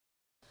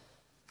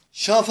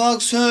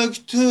Şafak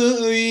söktü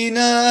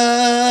yine,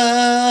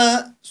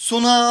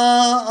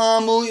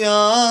 sunam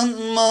uyanmaz.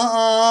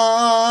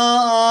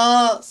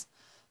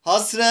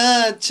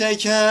 Hasret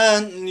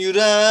çeken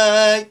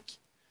yürek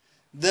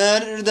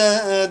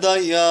derde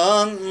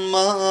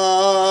dayanmaz.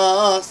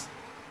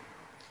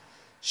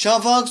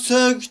 Şafak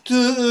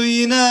söktü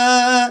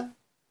yine,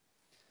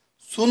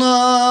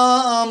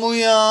 sunam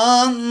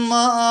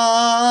uyanmaz.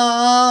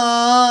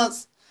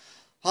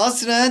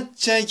 Hasret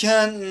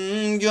çeken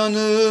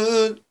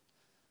gönül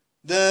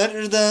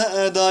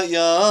derde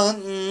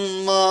dayanmaz.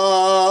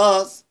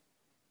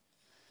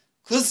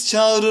 Kız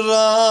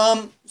çağırıram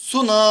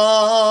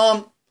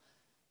sunam,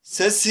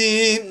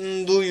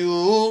 sesim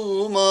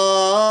duyulmaz.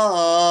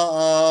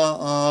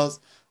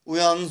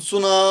 Uyan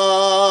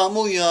sunam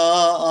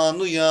uyan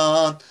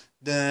uyan,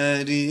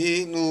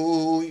 derin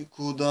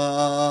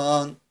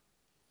uykudan.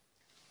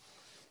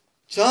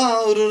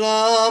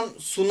 Çağırıram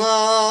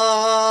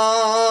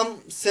sunam,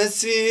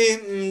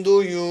 sesim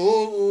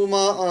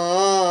duyulmaz.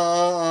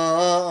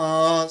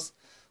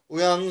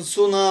 Uyan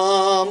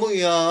sunam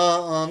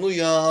uyan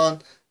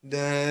uyan,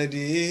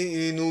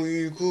 derin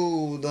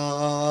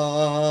uykudan.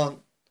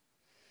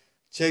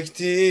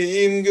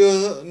 Çektiğim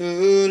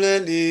gönül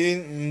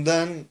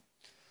elinden,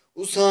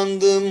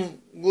 usandım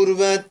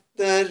gurbet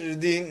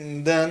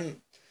derdinden.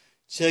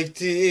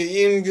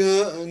 Çektiğim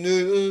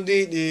gönül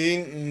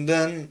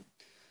dilinden,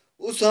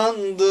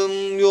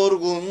 usandım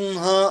yorgun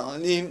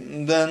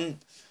halimden.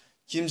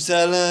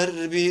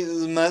 Kimseler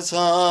bilmez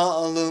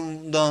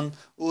halımdan.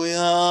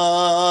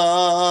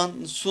 Uyan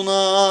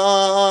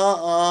sunam,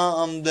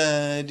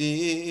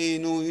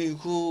 derin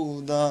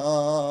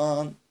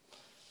uykudan.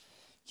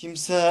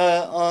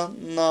 Kimse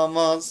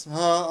anlamaz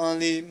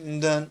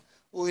halimden.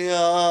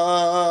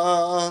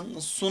 Uyan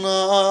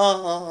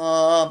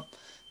sunam,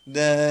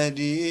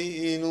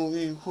 derin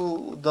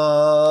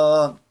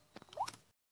uykudan.